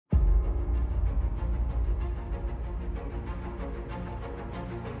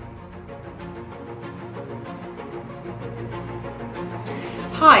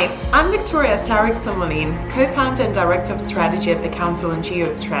Hi, I'm Victoria Starek-Somolin, co-founder and director of strategy at the Council on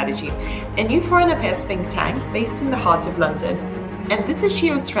Geostrategy, a new foreign affairs think tank based in the heart of London. And this is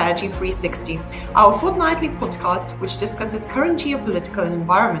Geostrategy 360, our fortnightly podcast which discusses current geopolitical and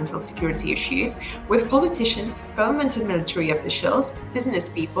environmental security issues with politicians, government and military officials, business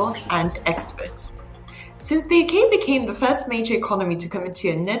people, and experts. Since the UK became the first major economy to commit to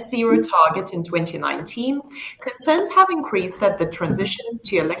a net zero target in 2019, concerns have increased that the transition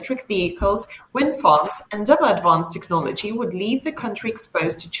to electric vehicles, wind farms, and other advanced technology would leave the country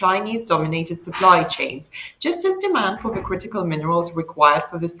exposed to Chinese-dominated supply chains, just as demand for the critical minerals required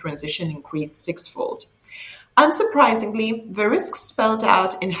for this transition increased sixfold. Unsurprisingly, the risks spelled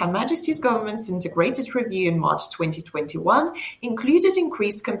out in Her Majesty's government's integrated review in March 2021 included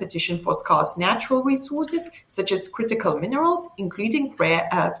increased competition for scarce natural resources such as critical minerals, including rare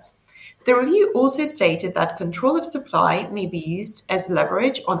earths. The review also stated that control of supply may be used as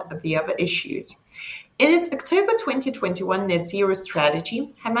leverage on the other issues. In its October 2021 net zero strategy,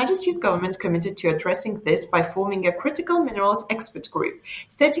 Her Majesty's government committed to addressing this by forming a critical minerals expert group,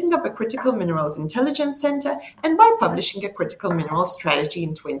 setting up a critical minerals intelligence center, and by publishing a critical minerals strategy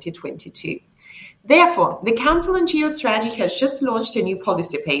in 2022. Therefore, the Council on Geostrategy has just launched a new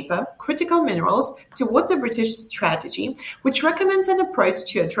policy paper, Critical Minerals, Towards a British Strategy, which recommends an approach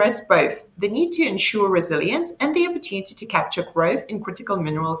to address both the need to ensure resilience and the opportunity to capture growth in critical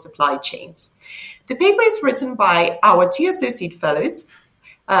mineral supply chains. The paper is written by our two associate fellows,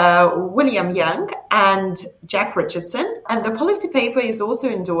 William Young and Jack Richardson, and the policy paper is also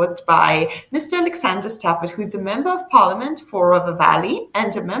endorsed by Mr. Alexander Stafford, who's a Member of Parliament for Rother Valley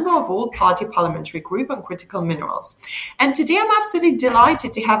and a member of All-Party Parliamentary Group on Critical Minerals. And today I'm absolutely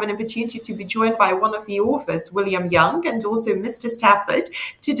delighted to have an opportunity to be joined by one of the authors, William Young, and also Mr. Stafford,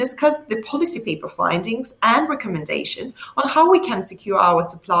 to discuss the policy paper findings and recommendations on how we can secure our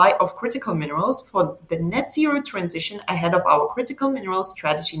supply of critical minerals for the net zero transition ahead of our critical minerals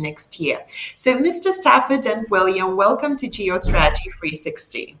strategy next year. So Mr. Stafford and William, welcome to Geostrategy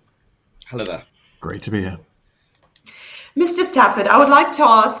 360. Hello there. Great to be here. Mr. Stafford, I would like to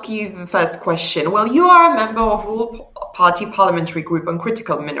ask you the first question. Well, you are a member of All-Party Parliamentary Group on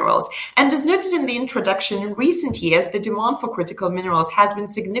Critical Minerals, and as noted in the introduction, in recent years, the demand for critical minerals has been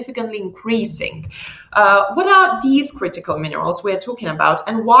significantly increasing. What are these critical minerals we're talking about,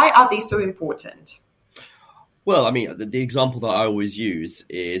 and why are they so important? Well, I mean, the example that I always use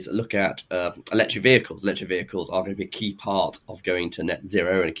is look at electric vehicles. Electric vehicles are going to be a key part of going to net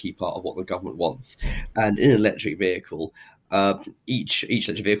zero and a key part of what the government wants. And in an electric vehicle, each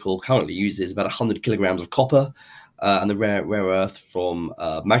electric vehicle currently uses about 100 kilograms of copper and the rare earth from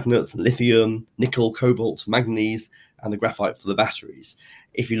magnets, lithium, nickel, cobalt, manganese, and the graphite for the batteries.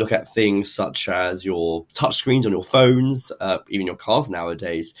 If you look at things such as your touchscreens on your phones, even your cars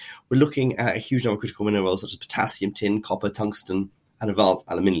nowadays, we're looking at a huge number of critical minerals such as potassium, tin, copper, tungsten, and advanced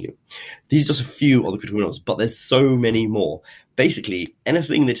aluminium. These are just a few of the critical minerals, but there's so many more. Basically,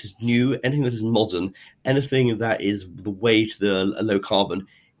 anything that is new, anything that is modern, anything that is the way to the low carbon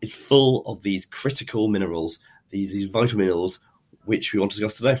is full of these critical minerals, these vital minerals, which we want to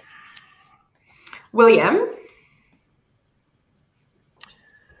discuss today. William?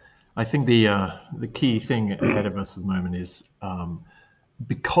 I think the key thing ahead of us at the moment is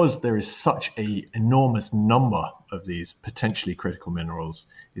because there is such an enormous number of these potentially critical minerals,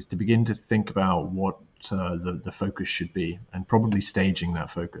 is to begin to think about what the focus should be and probably staging that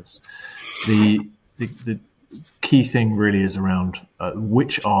focus. The key thing really is around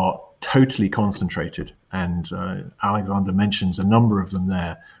which are totally concentrated, and Alexander mentions a number of them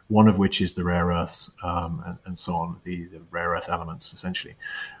there, one of which is the rare earths and so on, the rare earth elements essentially,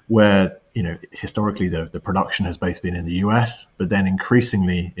 where historically the production has both been in the US, but then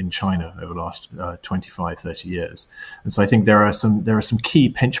increasingly in China over the last 25, 30 years. And so I think there are some key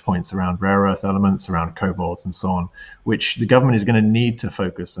pinch points around rare earth elements, around cobalt and so on, which the government is going to need to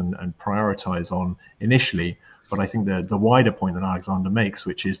focus and prioritize on initially. But I think the wider point that Alexander makes,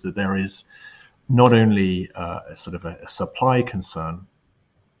 which is that there is not only a sort of a supply concern,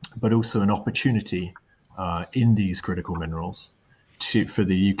 but also an opportunity in these critical minerals for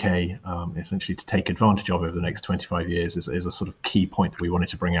the UK essentially to take advantage of over the next 25 years is a sort of key point that we wanted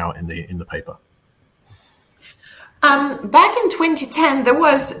to bring out in the paper. Back in 2010, there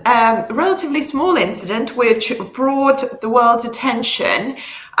was a relatively small incident which brought the world's attention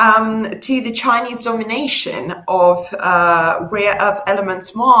to the Chinese domination of rare earth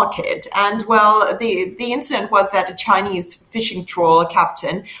elements market. And well, the incident was that a Chinese fishing trawler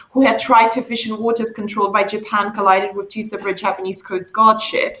captain who had tried to fish in waters controlled by Japan collided with two separate Japanese Coast Guard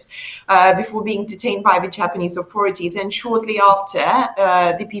ships before being detained by the Japanese authorities. And shortly after,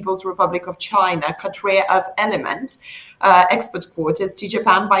 the People's Republic of China cut rare earth elements export quotas to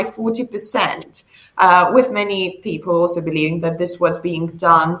Japan by 40%. With many people also believing that this was being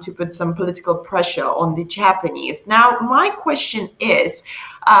done to put some political pressure on the Japanese. Now, my question is,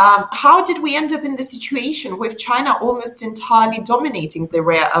 how did we end up in the situation with China almost entirely dominating the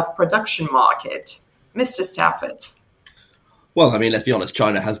rare earth production market? Mr. Stafford. Well, I mean, let's be honest,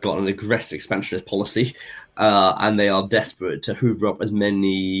 China has got an aggressive expansionist policy, and they are desperate to hoover up as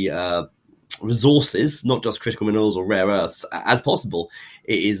many resources, not just critical minerals or rare earths, as possible.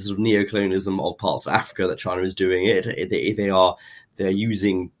 It is sort of neo-colonialism of parts of Africa that China is doing it. They're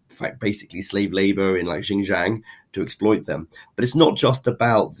using basically slave labor in like Xinjiang to exploit them. But it's not just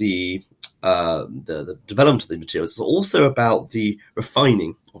about the development of the materials. It's also about the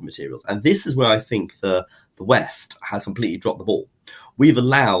refining of materials. And this is where I think the West has completely dropped the ball. We've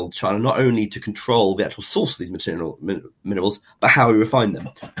allowed China not only to control the actual source of these minerals, but how we refine them.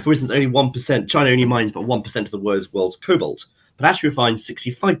 For instance, China only mines about 1% of the world's cobalt, but actually refines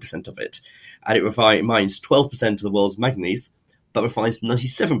 65% of it. And it mines 12% of the world's manganese, but refines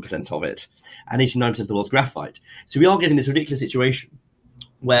 97% of it, and 89% of the world's graphite. So we are getting this ridiculous situation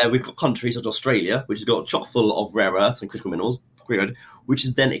where we've got countries such as Australia, which has got chock full of rare earths and critical minerals, which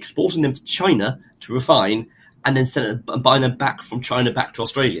is then exporting them to China to refine, and then buying them back from China back to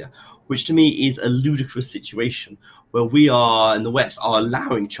Australia, which to me is a ludicrous situation where we are in the West are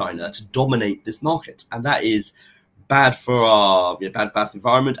allowing China to dominate this market, and that is bad for our bad for the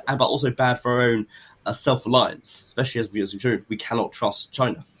environment, but also bad for our own self-reliance, especially as we cannot trust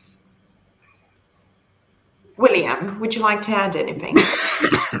China. William, would you like to add anything?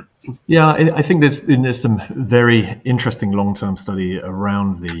 Yeah, I think there's some very interesting long-term study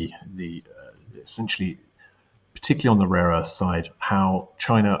around the essentially, particularly on the rare earth side, how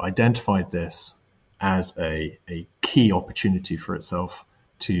China identified this as a key opportunity for itself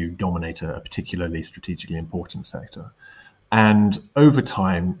to dominate a particularly strategically important sector. And over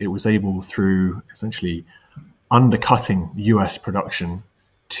time, it was able, through essentially undercutting US production,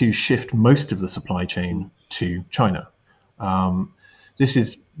 to shift most of the supply chain to China. This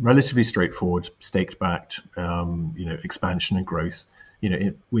is relatively straightforward, staked-backed, expansion and growth.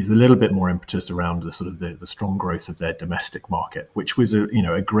 With a little bit more impetus around the sort of the strong growth of their domestic market, which was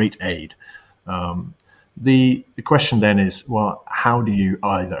a great aid. The question then is, well, how do you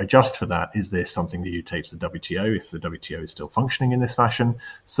either adjust for that? Is this something that you take to the WTO if the WTO is still functioning in this fashion?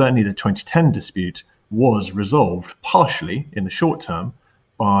 Certainly the 2010 dispute was resolved partially in the short term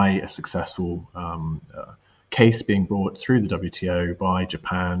by a successful case being brought through the WTO by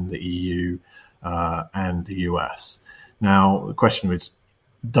Japan, the EU, and the US. Now, the question is,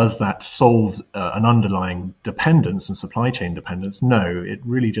 does that solve an underlying dependence and supply chain dependence? No, it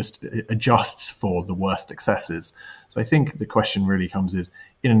really just adjusts for the worst excesses. So I think the question really comes is,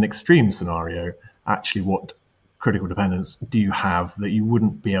 in an extreme scenario, actually what critical dependence do you have that you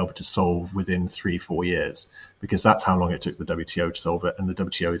wouldn't be able to solve within 3-4 years? Because that's how long it took the WTO to solve it, and the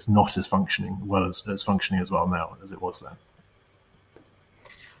WTO is not as functioning as well now as it was then.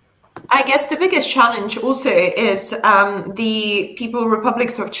 I guess the biggest challenge also is the People's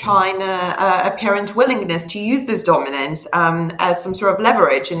Republics of China apparent willingness to use this dominance as some sort of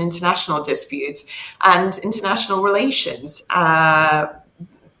leverage in international disputes and international relations.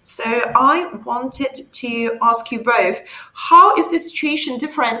 So I wanted to ask you both, how is the situation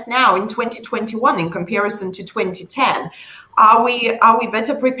different now in 2021 in comparison to 2010? Are we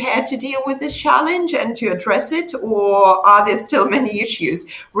better prepared to deal with this challenge and to address it, or are there still many issues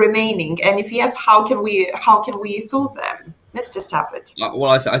remaining? And if yes, how can we solve them? Mr. Stafford.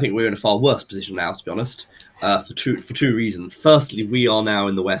 Well, I think we're in a far worse position now, to be honest, for two reasons. Firstly, we are now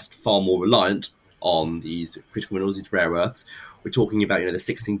in the West far more reliant on these critical minerals, these rare earths. We're talking about the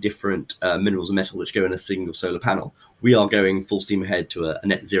 16 different minerals and metal which go in a single solar panel. We are going full steam ahead to a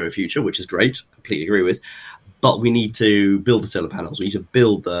net zero future, which is great. Completely agree with. But we need to build the solar panels. We need to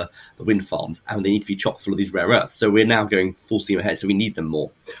build the wind farms, and they need to be chock full of these rare earths. So we're now going full steam ahead, so we need them more.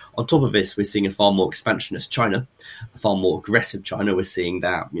 On top of this, we're seeing a far more expansionist China, a far more aggressive China. We're seeing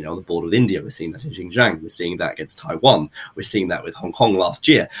that, on the border with India. We're seeing that in Xinjiang. We're seeing that against Taiwan. We're seeing that with Hong Kong last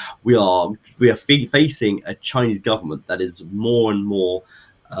year. We are facing a Chinese government that is more and more,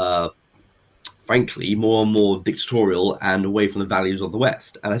 frankly, more and more dictatorial and away from the values of the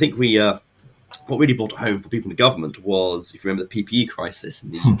West. And I think we what really brought it home for people in the government was, if you remember, the PPE crisis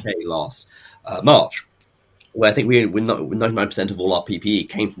in the UK last March, where I think we're 99% of all our PPE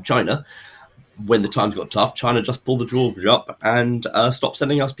came from China. When the times got tough, China just pulled the drawbridge up and stopped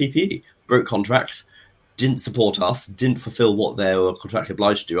sending us PPE, broke contracts, didn't support us, didn't fulfill what they were contractually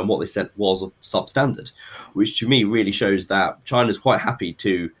obliged to do, and what they said was substandard, which to me really shows that China's quite happy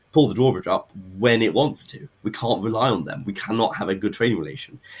to pull the drawbridge up when it wants to. We can't rely on them. We cannot have a good trading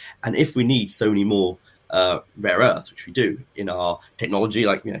relation. And if we need so many more rare earths, which we do in our technology,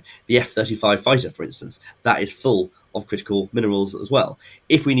 like the F-35 fighter, for instance, that is full of critical minerals as well.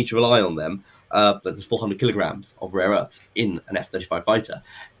 If we need to rely on them, there's 400 kilograms of rare earths in an F-35 fighter.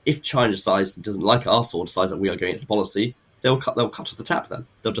 If China decides it doesn't like us or decides that we are going against the policy, they'll cut off the tap then.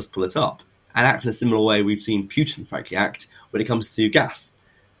 They'll just pull it up. And act in a similar way we've seen Putin, frankly, act when it comes to gas.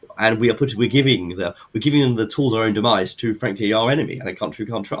 And we're giving them the tools of our own demise to, frankly, our enemy and a country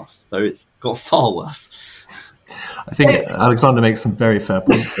we can't trust. So it's got far worse. I think Alexander makes some very fair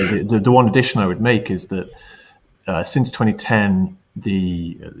points. The one addition I would make is that since 2010,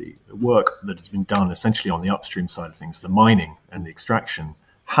 the work that has been done essentially on the upstream side of things, the mining and the extraction,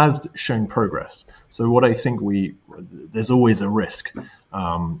 has shown progress. So what I think there's always a risk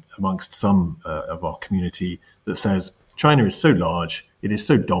amongst some of our community that says China is so large, it is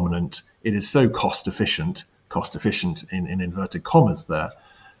so dominant, it is so cost efficient in inverted commas there,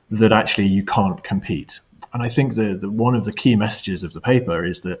 that actually you can't compete. And I think the one of the key messages of the paper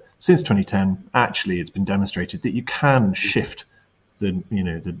is that since 2010, actually it's been demonstrated that you can shift the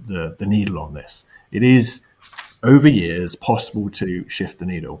needle on this. It is over years possible to shift the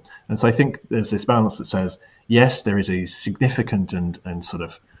needle. And so I think there's this balance that says, yes, there is a significant and sort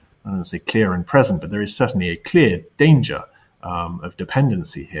of, I don't want to say clear and present, but there is certainly a clear danger of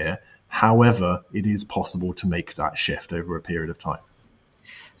dependency here. However, it is possible to make that shift over a period of time.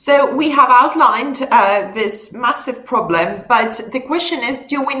 So we have outlined this massive problem, but the question is,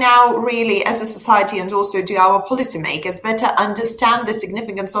 do we now really, as a society, and also do our policymakers better understand the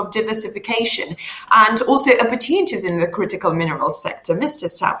significance of diversification and also opportunities in the critical minerals sector? Mr.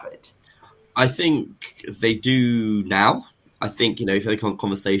 Stafford. I think they do now. I think, if they had a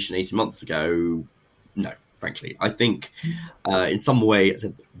conversation 18 months ago, no, frankly. I think in some way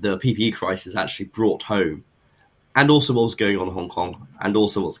the PPE crisis actually brought home, and also what was going on in Hong Kong, and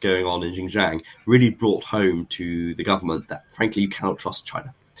also what's going on in Xinjiang, really brought home to the government that, frankly, you cannot trust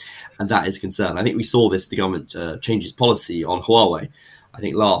China. And that is a concern. I think we saw this, the government change its policy on Huawei. I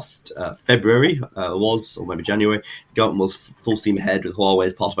think last February or maybe January, the government was full steam ahead with Huawei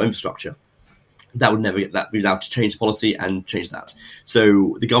as part of infrastructure. That would never get that. We'd have to change the policy and change that.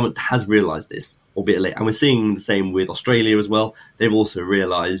 So the government has realised this, albeit late. And we're seeing the same with Australia as well. They've also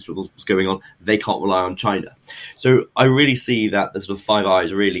realised what's going on. They can't rely on China. So I really see that the sort of Five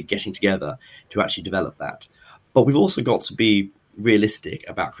Eyes are really getting together to actually develop that. But we've also got to be realistic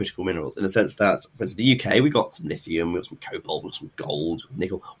about critical minerals in the sense that, for instance, the UK, we've got some lithium, we've got some cobalt, we've got some gold,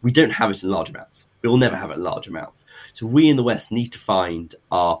 nickel. We don't have it in large amounts. We will never have it in large amounts. So we in the West need to find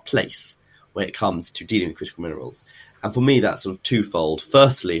our place when it comes to dealing with critical minerals. And for me, that's sort of twofold.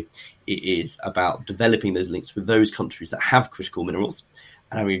 Firstly, it is about developing those links with those countries that have critical minerals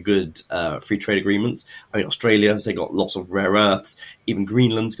and having a good free trade agreements. I mean, Australia, they got lots of rare earths. Even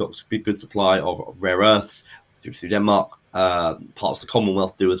Greenland's got a good supply of rare earths through Denmark. Parts of the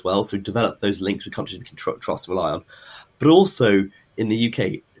Commonwealth do as well. So develop those links with countries we can trust and rely on. But also in the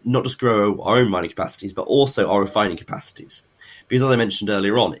UK, not just grow our own mining capacities, but also our refining capacities. Because as I mentioned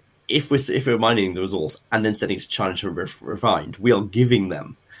earlier on, if we're mining the resource and then sending it to China to be refined, we are giving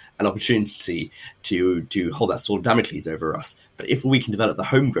them an opportunity to hold that sword of Damocles over us. But if we can develop the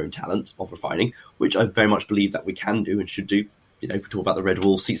homegrown talent of refining, which I very much believe that we can do and should do, we talk about the Red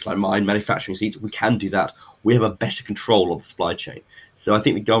Wall, Seats Line Mine, manufacturing seats, we can do that. We have a better control of the supply chain. So I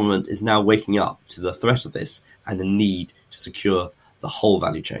think the government is now waking up to the threat of this and the need to secure the whole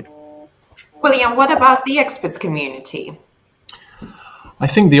value chain. William, what about the experts community? I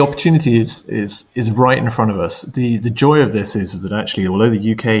think the opportunity is right in front of us. The joy of this is that actually, although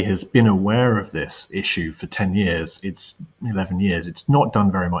the UK has been aware of this issue for 10 years, it's 11 years, it's not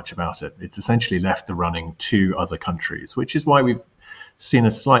done very much about it. It's essentially left the running to other countries, which is why we've seen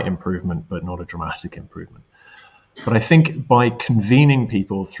a slight improvement, but not a dramatic improvement. But I think by convening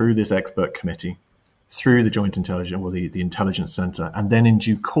people through this expert committee, through the Joint Intelligence, or the Intelligence Centre, and then in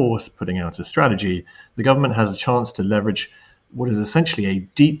due course putting out a strategy, the government has a chance to leverage what is essentially a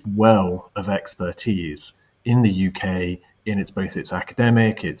deep well of expertise in the UK, in both its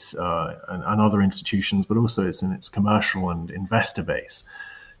academic, and other institutions, but also it's in its commercial and investor base,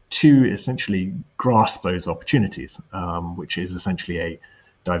 to essentially grasp those opportunities, which is essentially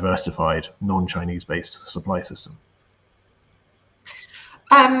diversified, non-Chinese based supply system.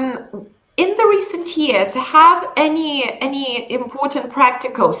 In the recent years, have any important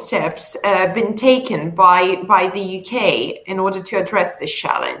practical steps been taken by the UK in order to address this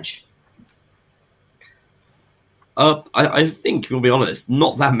challenge? I think, to be honest,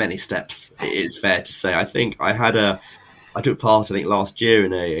 not that many steps. It's fair to say. I think I took part, I think, last year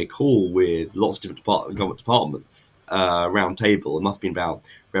in a call with lots of different government departments, round table. It must have been about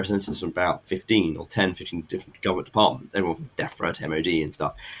representatives from about 15 different government departments, everyone from DEFRA to MOD and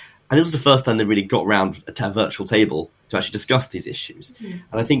stuff. And this was the first time they really got around a virtual table to actually discuss these issues. Mm-hmm.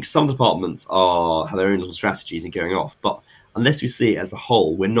 And I think some departments have their own little strategies and going off, but unless we see it as a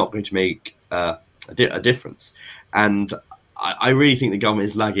whole, we're not going to make a difference. And I really think the government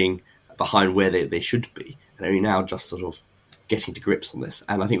is lagging behind where they should be, and only now just sort of getting to grips on this.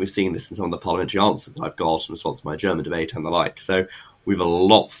 And I think we've seen this in some of the parliamentary answers that I've got in response to my German debate and the like. So we've a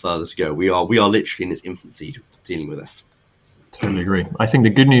lot further to go. We are literally in its infancy of dealing with this. Totally agree. I think the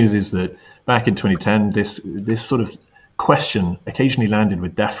good news is that back in 2010, this sort of question occasionally landed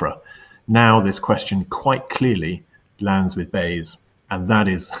with DEFRA. Now this question quite clearly lands with BEIS, and that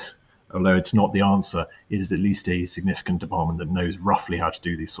is, although it's not the answer, it is at least a significant department that knows roughly how to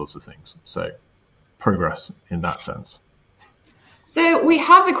do these sorts of things. So progress in that sense. So we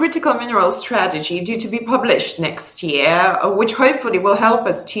have a critical mineral strategy due to be published next year, which hopefully will help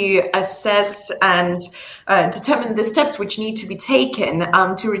us to assess and determine the steps which need to be taken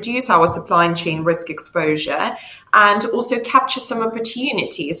to reduce our supply chain risk exposure and also capture some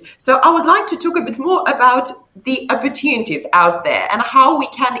opportunities. So I would like to talk a bit more about the opportunities out there and how we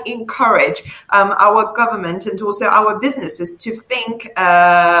can encourage our government and also our businesses to think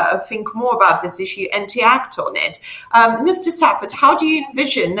more about this issue and to act on it. Mr. Stafford, how do you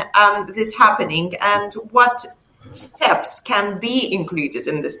envision this happening, and what steps can be included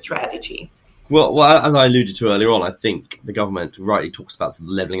in this strategy? Well, as I alluded to earlier on, I think the government rightly talks about the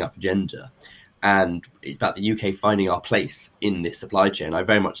levelling up agenda. And it's about the UK finding our place in this supply chain. I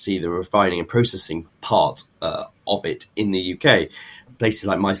very much see the refining and processing part of it in the UK. Places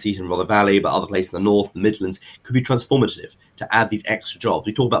like my seat in Rother Valley, but other places in the north, the Midlands, could be transformative to add these extra jobs.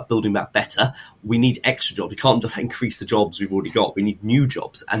 We talk about building back better. We need extra jobs. We can't just increase the jobs we've already got. We need new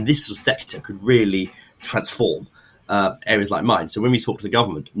jobs. And this sort of sector could really transform areas like mine. So when we talk to the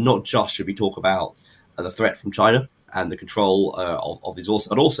government, not just should we talk about the threat from China and the control of these also,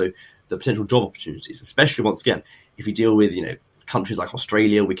 but also the potential job opportunities, especially once again, if we deal with, countries like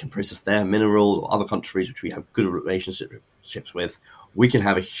Australia, we can process their minerals, or other countries which we have good relationships with, we can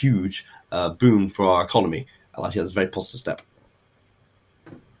have a huge boom for our economy. And I think that's a very positive step.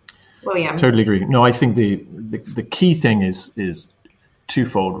 William. Totally agree. No, I think the key thing is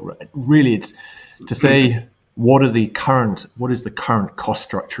twofold. Really, it's to say what is the current cost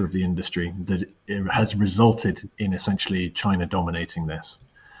structure of the industry that has resulted in essentially China dominating this.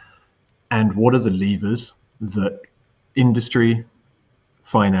 And what are the levers that industry,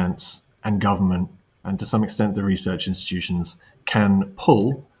 finance, and government, and to some extent the research institutions, can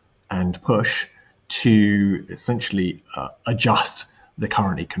pull and push to essentially adjust the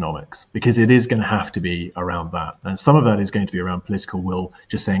current economics? Because it is going to have to be around that. And some of that is going to be around political will,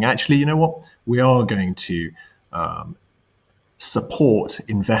 just saying, actually, you know what, we are going to support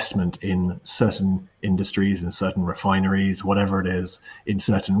investment in certain industries, in certain refineries, whatever it is, in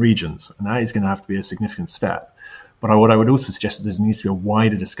certain regions. And that is going to have to be a significant step. But what I would also suggest is there needs to be a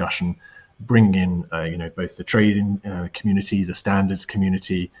wider discussion, bringing in, both the trading community, the standards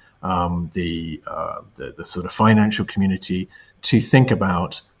community, the sort of financial community, to think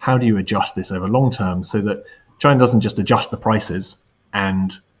about how do you adjust this over long term so that China doesn't just adjust the prices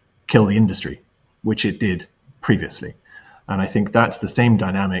and kill the industry, which it did previously. And I think that's the same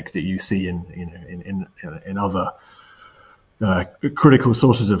dynamic that you see in other critical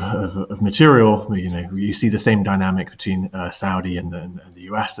sources of material. You see the same dynamic between Saudi and the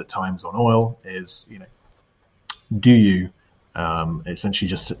US at times on oil. Is do you essentially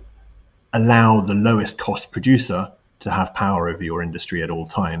just allow the lowest cost producer to have power over your industry at all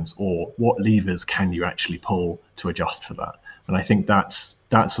times, or what levers can you actually pull to adjust for that? And I think that's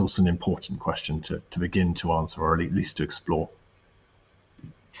also an important question to begin to answer, or at least to explore.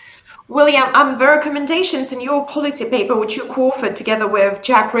 William, the recommendations in your policy paper, which you co-authored together with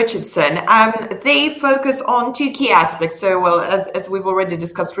Jack Richardson, they focus on two key aspects. So, well, as we've already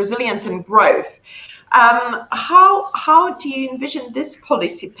discussed, resilience and growth. How do you envision this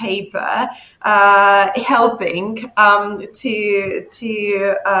policy paper helping to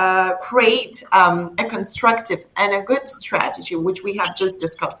create a constructive and a good strategy, which we have just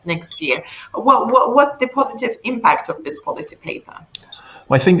discussed next year? What's the positive impact of this policy paper?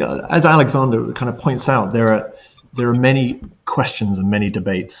 Well, I think, as Alexander kind of points out, there are many questions and many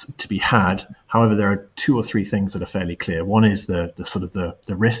debates to be had. However, there are two or three things that are fairly clear. One is the sort of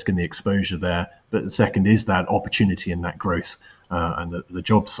the risk and the exposure there, but the second is that opportunity and that growth and the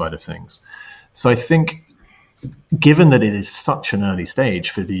job side of things. So I think, given that it is such an early stage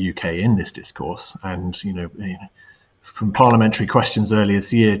for the UK in this discourse, and from parliamentary questions earlier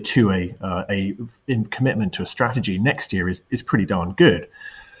this year to a commitment to a strategy next year is pretty darn good.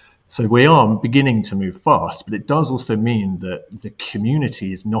 So we are beginning to move fast, but it does also mean that the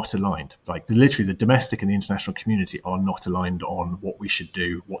community is not aligned. Like literally the domestic and the international community are not aligned on what we should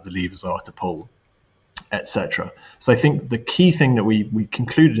do, what the levers are to pull, etc. So I think the key thing that we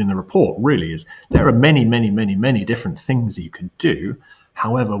concluded in the report really is there are many, many, many, many different things you can do.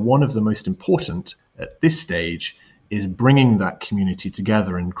 However, one of the most important at this stage is bringing that community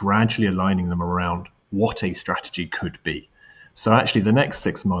together and gradually aligning them around what a strategy could be. So actually the next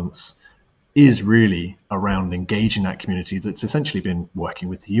 6 months is really around engaging that community that's essentially been working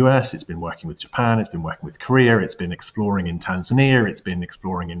with the US, it's been working with Japan, it's been working with Korea, it's been exploring in Tanzania, it's been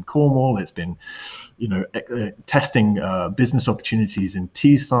exploring in Cornwall, it's been testing business opportunities in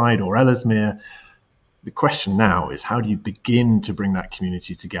Teesside or Ellesmere. The question now is, how do you begin to bring that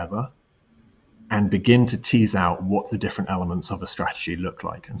community together and begin to tease out what the different elements of a strategy look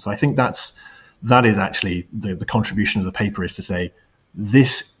like? And so I think that is actually the contribution of the paper, is to say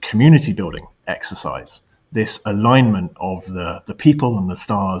this community building exercise, this alignment of the people and the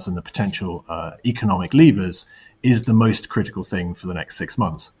stars and the potential economic levers is the most critical thing for the next 6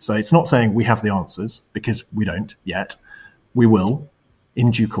 months. So it's not saying we have the answers, because we don't yet. We will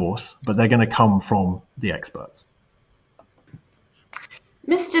in due course, but they're going to come from the experts.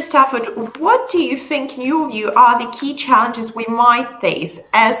 Mr. Stafford, what do you think, in your view, are the key challenges we might face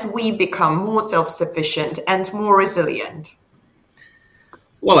as we become more self-sufficient and more resilient?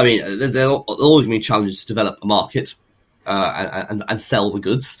 Well, I mean, there's always going to be challenges to develop a market and sell the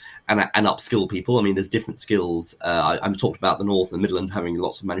goods and upskill people. I mean, there's different skills. I'm talked about the North and the Midlands having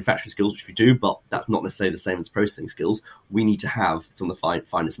lots of manufacturing skills, which we do, but that's not necessarily the same as processing skills. We need to have some of the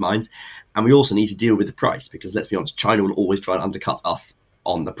finest minds. And we also need to deal with the price, because let's be honest, China will always try and undercut us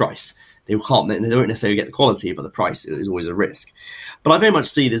on the price. They don't necessarily get the quality, but the price is always a risk. But I very much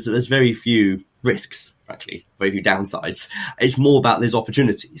see there's very few risks, frankly, very few downsides. It's more about those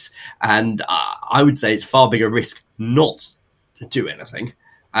opportunities. And I would say it's a far bigger risk not to do anything,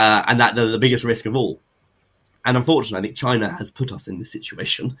 and that the biggest risk of all. And unfortunately, I think China has put us in this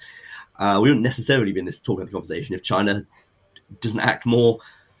situation. We wouldn't necessarily be in this talking about the conversation if China doesn't act more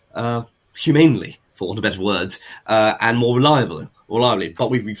humanely, for want of better words, and more reliably. But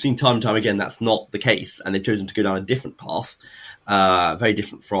we've seen time and time again that's not the case, and they've chosen to go down a different path, very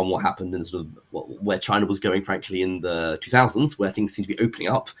different from what happened in sort of where China was going, frankly, in the 2000s, where things seem to be opening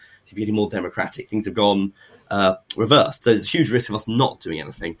up, seem to be getting more democratic. Things have gone reversed. So there's a huge risk of us not doing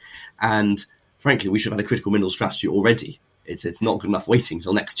anything. And frankly, we should have had a critical minerals strategy already. It's not good enough waiting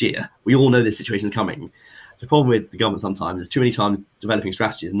until next year. We all know this situation is coming. The problem with the government sometimes is too many times developing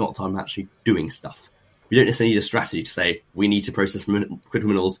strategies and not time actually doing stuff. We don't necessarily need a strategy to say we need to process critical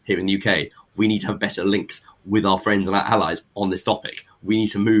minerals here in the UK. We need to have better links with our friends and our allies on this topic. We need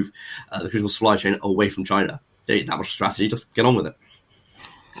to move the critical supply chain away from China. Don't need that much strategy, just get on with it.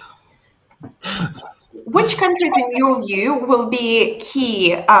 Which countries, in your view, will be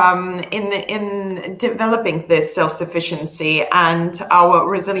key in developing this self-sufficiency and our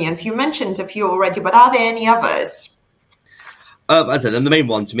resilience? You mentioned a few already, but are there any others? As I said, the main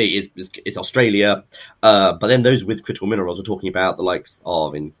one to me is Australia, but then those with critical minerals, we're talking about the likes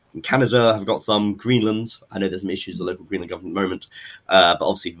of in Canada have got some, Greenland. I know there's some issues with the local Greenland government at the moment, but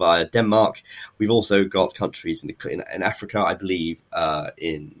obviously via Denmark. We've also got countries in Africa, I believe,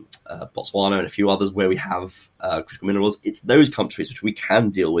 in Botswana and a few others where we have critical minerals. It's those countries which we can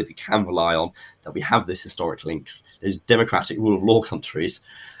deal with, we can rely on, that we have those historic links, those democratic rule of law countries.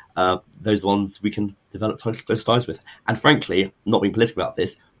 Those ones we can develop close ties with. And frankly, not being political about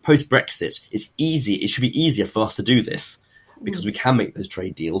this, post-Brexit, it's easy. It should be easier for us to do this because we can make those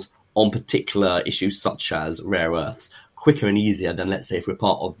trade deals on particular issues such as rare earths quicker and easier than, let's say, if we're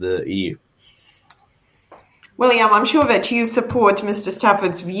part of the EU. William, I'm sure that you support Mr.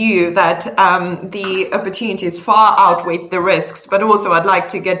 Stafford's view that the opportunities far outweigh the risks, but also I'd like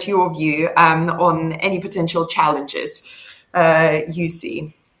to get your view on any potential challenges you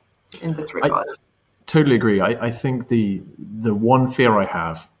see in this regard. I totally agree. I think the one fear I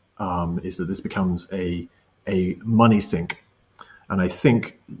have is that this becomes a money sink, and I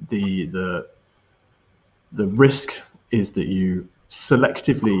think the risk is that you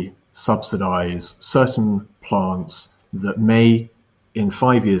selectively subsidize certain plants that may in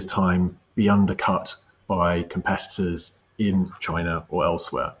 5 years' time be undercut by competitors in China or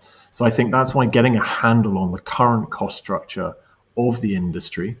elsewhere. So I think that's why getting a handle on the current cost structure of the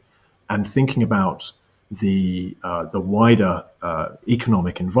industry and thinking about the wider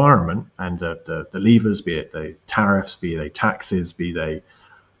economic environment and the levers, be it the tariffs, be they taxes, be they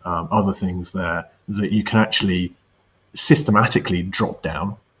other things there, that you can actually systematically drop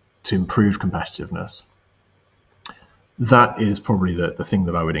down to improve competitiveness. That is probably the thing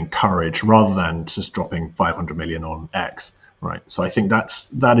that I would encourage, rather than just dropping 500 million on X, right? So I think that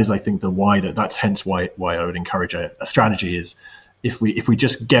is the wider. That's hence why I would encourage a strategy is if we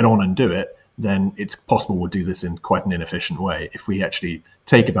just get on and do it, then it's possible we'll do this in quite an inefficient way. If we actually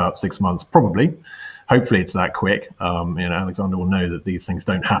take about 6 months, hopefully it's that quick. Alexander will know that these things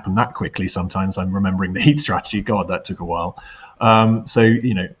don't happen that quickly. Sometimes I'm remembering the heat strategy. God, that took a while.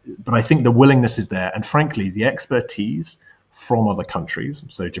 But I think the willingness is there. And frankly, the expertise from other countries.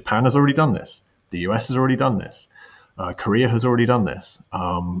 So Japan has already done this. The US has already done this. Korea has already done this.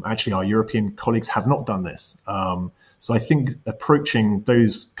 Actually, our European colleagues have not done this. So I think approaching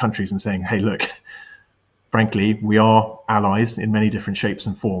those countries and saying, hey, look, frankly, we are allies in many different shapes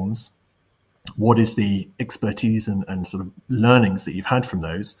and forms. What is the expertise and sort of learnings that you've had from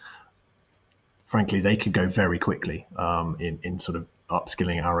those? Frankly, they could go very quickly in sort of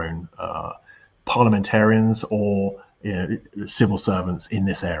upskilling our own parliamentarians or civil servants in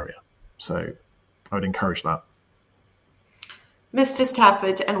this area. So I would encourage that. Mr.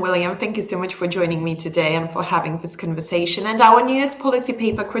 Stafford and William, thank you so much for joining me today and for having this conversation. And our newest policy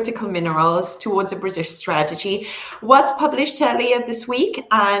paper, Critical Minerals Towards a British Strategy, was published earlier this week,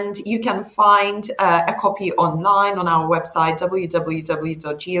 and you can find a copy online on our website,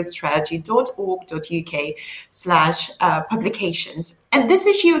 www.geostrategy.org.uk/publications. And this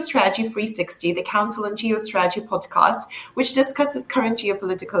is Geostrategy 360, the Council on Geostrategy podcast, which discusses current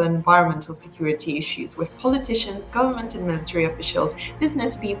geopolitical and environmental security issues with politicians, government and military officials,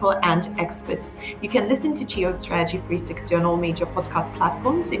 business people, and experts. You can listen to Geostrategy 360 on all major podcast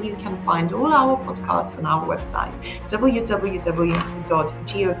platforms, and you can find all our podcasts on our website,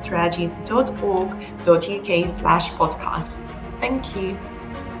 www.geostrategy.org.uk/podcasts. Thank you.